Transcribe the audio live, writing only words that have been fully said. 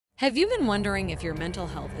Have you been wondering if your mental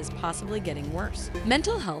health is possibly getting worse?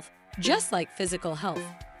 Mental health, just like physical health,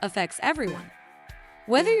 affects everyone.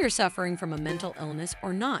 Whether you're suffering from a mental illness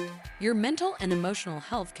or not, your mental and emotional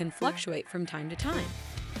health can fluctuate from time to time.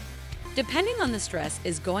 Depending on the stress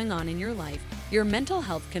is going on in your life, your mental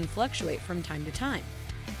health can fluctuate from time to time.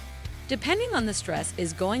 Depending on the stress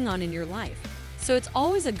is going on in your life, so it's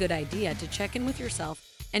always a good idea to check in with yourself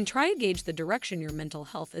and try to gauge the direction your mental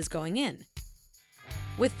health is going in.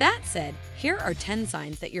 With that said, here are 10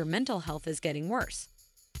 signs that your mental health is getting worse.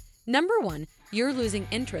 Number 1, you're losing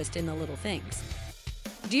interest in the little things.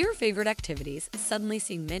 Do your favorite activities suddenly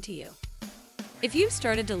seem meh to you? If you've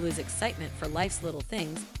started to lose excitement for life's little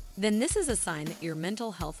things, then this is a sign that your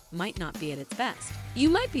mental health might not be at its best. You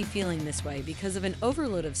might be feeling this way because of an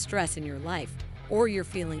overload of stress in your life, or you're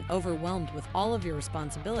feeling overwhelmed with all of your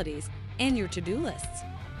responsibilities and your to-do lists.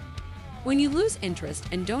 When you lose interest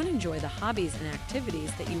and don't enjoy the hobbies and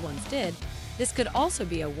activities that you once did, this could also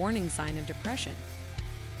be a warning sign of depression.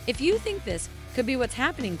 If you think this could be what's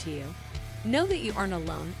happening to you, know that you aren't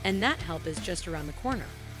alone and that help is just around the corner.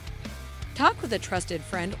 Talk with a trusted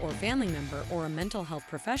friend or family member or a mental health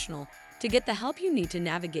professional to get the help you need to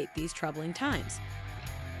navigate these troubling times.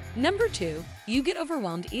 Number 2, you get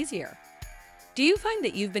overwhelmed easier. Do you find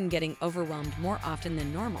that you've been getting overwhelmed more often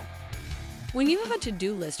than normal? When you have a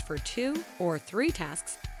to-do list for 2 or 3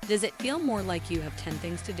 tasks, does it feel more like you have 10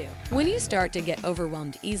 things to do? When you start to get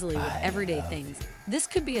overwhelmed easily with everyday things, this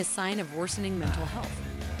could be a sign of worsening mental health.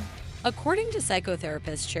 According to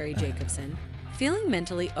psychotherapist Sherry Jacobson, feeling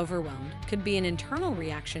mentally overwhelmed could be an internal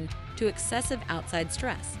reaction to excessive outside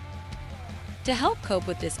stress. To help cope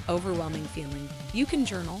with this overwhelming feeling, you can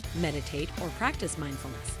journal, meditate, or practice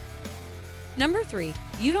mindfulness. Number 3,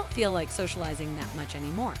 you don't feel like socializing that much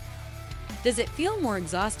anymore. Does it feel more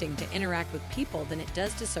exhausting to interact with people than it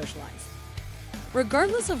does to socialize?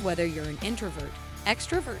 Regardless of whether you're an introvert,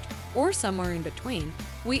 extrovert, or somewhere in between,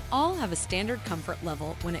 we all have a standard comfort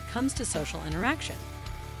level when it comes to social interaction.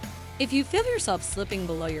 If you feel yourself slipping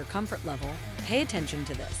below your comfort level, pay attention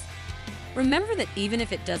to this. Remember that even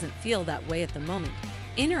if it doesn't feel that way at the moment,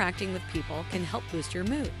 interacting with people can help boost your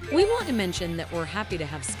mood. We want to mention that we're happy to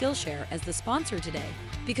have Skillshare as the sponsor today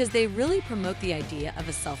because they really promote the idea of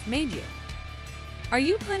a self-made you. Are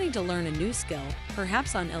you planning to learn a new skill,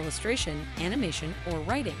 perhaps on illustration, animation, or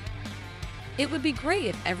writing? It would be great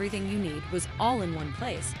if everything you need was all in one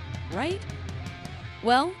place, right?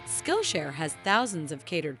 Well, Skillshare has thousands of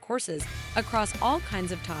catered courses across all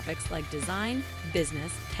kinds of topics like design,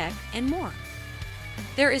 business, tech, and more.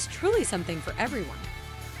 There is truly something for everyone.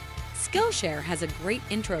 Skillshare has a great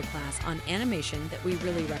intro class on animation that we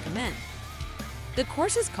really recommend. The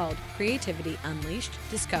course is called Creativity Unleashed,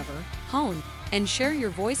 Discover, Hone, and Share Your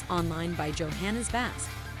Voice Online by Johannes Vast.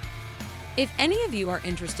 If any of you are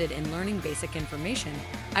interested in learning basic information,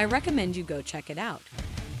 I recommend you go check it out.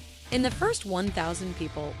 In the first 1,000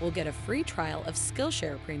 people will get a free trial of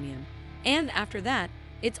Skillshare Premium, and after that,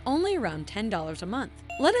 it's only around $10 a month.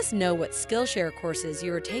 Let us know what Skillshare courses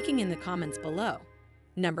you are taking in the comments below.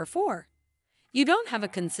 Number 4. You don't have a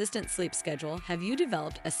consistent sleep schedule. Have you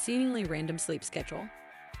developed a seemingly random sleep schedule?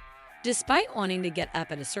 Despite wanting to get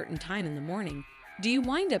up at a certain time in the morning, do you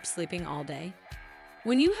wind up sleeping all day?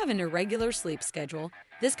 When you have an irregular sleep schedule,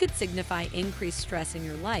 this could signify increased stress in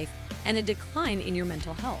your life and a decline in your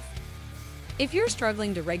mental health. If you're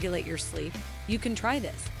struggling to regulate your sleep, you can try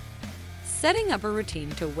this. Setting up a routine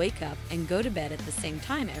to wake up and go to bed at the same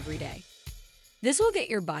time every day. This will get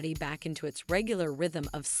your body back into its regular rhythm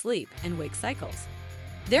of sleep and wake cycles,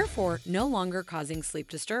 therefore no longer causing sleep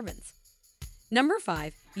disturbance. Number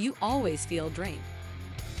 5, you always feel drained.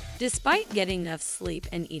 Despite getting enough sleep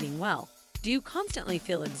and eating well, do you constantly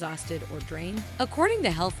feel exhausted or drained? According to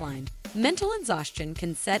Healthline, mental exhaustion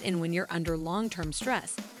can set in when you're under long-term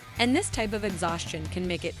stress, and this type of exhaustion can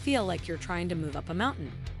make it feel like you're trying to move up a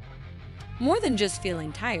mountain. More than just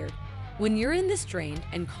feeling tired, when you're in this drained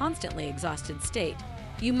and constantly exhausted state,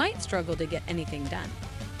 you might struggle to get anything done.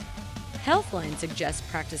 Healthline suggests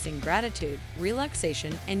practicing gratitude,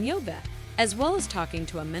 relaxation, and yoga, as well as talking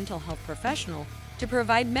to a mental health professional to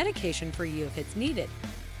provide medication for you if it's needed.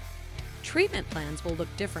 Treatment plans will look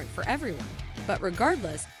different for everyone, but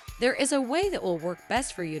regardless, there is a way that will work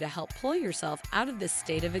best for you to help pull yourself out of this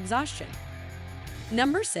state of exhaustion.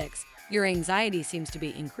 Number 6, your anxiety seems to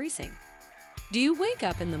be increasing. Do you wake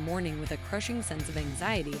up in the morning with a crushing sense of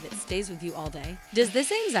anxiety that stays with you all day? Does this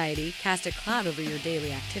anxiety cast a cloud over your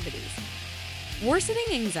daily activities? Worsening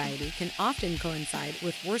anxiety can often coincide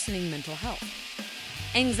with worsening mental health.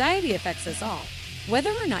 Anxiety affects us all, whether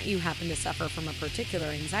or not you happen to suffer from a particular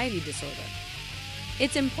anxiety disorder.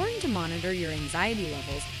 It's important to monitor your anxiety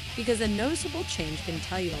levels because a noticeable change can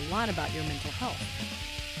tell you a lot about your mental health.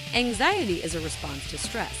 Anxiety is a response to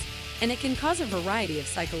stress, and it can cause a variety of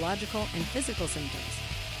psychological and physical symptoms.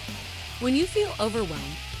 When you feel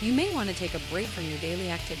overwhelmed, you may want to take a break from your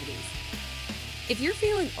daily activities. If you're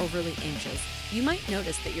feeling overly anxious, you might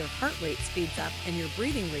notice that your heart rate speeds up and your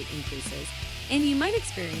breathing rate increases, and you might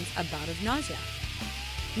experience a bout of nausea.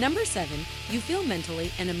 Number 7, you feel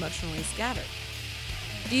mentally and emotionally scattered.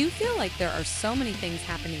 Do you feel like there are so many things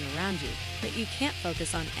happening around you that you can't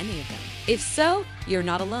focus on any of them? If so, you're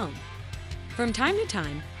not alone. From time to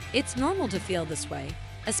time, it's normal to feel this way,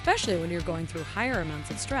 especially when you're going through higher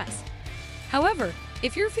amounts of stress. However,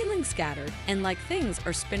 if you're feeling scattered and like things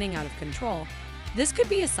are spinning out of control, this could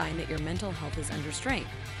be a sign that your mental health is under strain.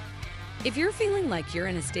 If you're feeling like you're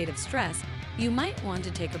in a state of stress, you might want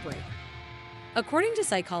to take a break. According to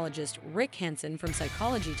psychologist Rick Hansen from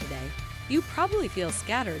Psychology Today, you probably feel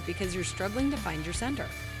scattered because you're struggling to find your center.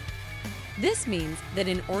 This means that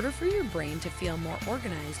in order for your brain to feel more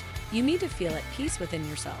organized, you need to feel at peace within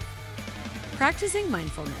yourself. Practicing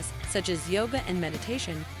mindfulness, such as yoga and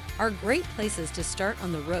meditation, are great places to start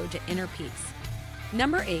on the road to inner peace.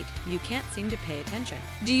 Number 8, you can't seem to pay attention.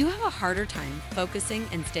 Do you have a harder time focusing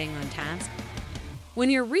and staying on task? When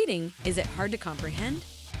you're reading, is it hard to comprehend?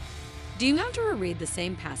 Do you have to reread the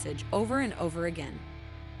same passage over and over again?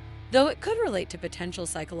 Though it could relate to potential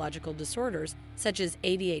psychological disorders such as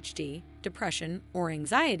ADHD, depression, or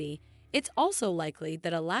anxiety, it's also likely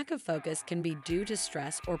that a lack of focus can be due to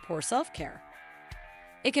stress or poor self-care.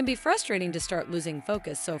 It can be frustrating to start losing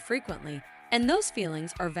focus so frequently, and those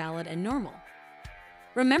feelings are valid and normal.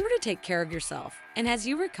 Remember to take care of yourself, and as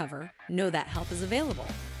you recover, know that help is available.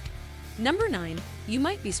 Number 9, you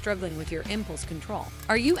might be struggling with your impulse control.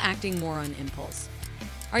 Are you acting more on impulse?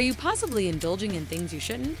 Are you possibly indulging in things you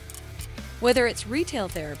shouldn't? Whether it's retail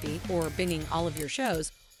therapy or binging all of your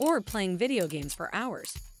shows or playing video games for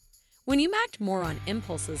hours. When you act more on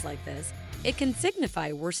impulses like this, it can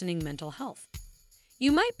signify worsening mental health.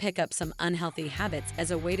 You might pick up some unhealthy habits as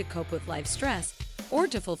a way to cope with life stress or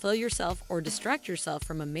to fulfill yourself or distract yourself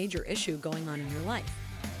from a major issue going on in your life.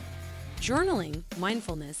 Journaling,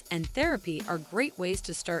 mindfulness, and therapy are great ways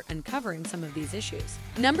to start uncovering some of these issues.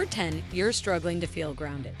 Number 10, you're struggling to feel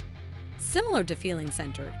grounded. Similar to feeling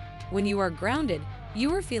centered, when you are grounded,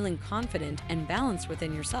 you are feeling confident and balanced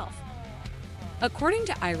within yourself. According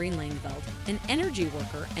to Irene Langeveld, an energy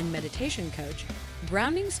worker and meditation coach,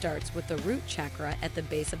 grounding starts with the root chakra at the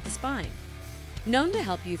base of the spine, known to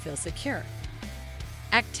help you feel secure.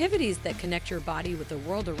 Activities that connect your body with the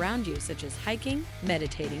world around you, such as hiking,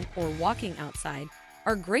 meditating, or walking outside,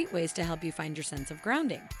 are great ways to help you find your sense of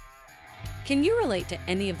grounding. Can you relate to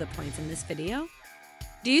any of the points in this video?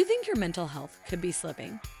 Do you think your mental health could be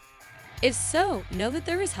slipping? If so, know that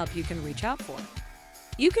there is help you can reach out for.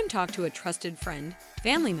 You can talk to a trusted friend,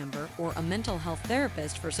 family member, or a mental health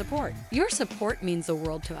therapist for support. Your support means the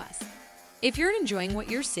world to us. If you're enjoying what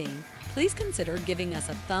you're seeing, please consider giving us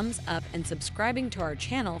a thumbs up and subscribing to our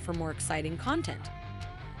channel for more exciting content.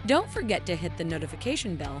 Don't forget to hit the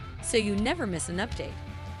notification bell so you never miss an update.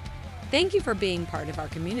 Thank you for being part of our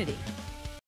community.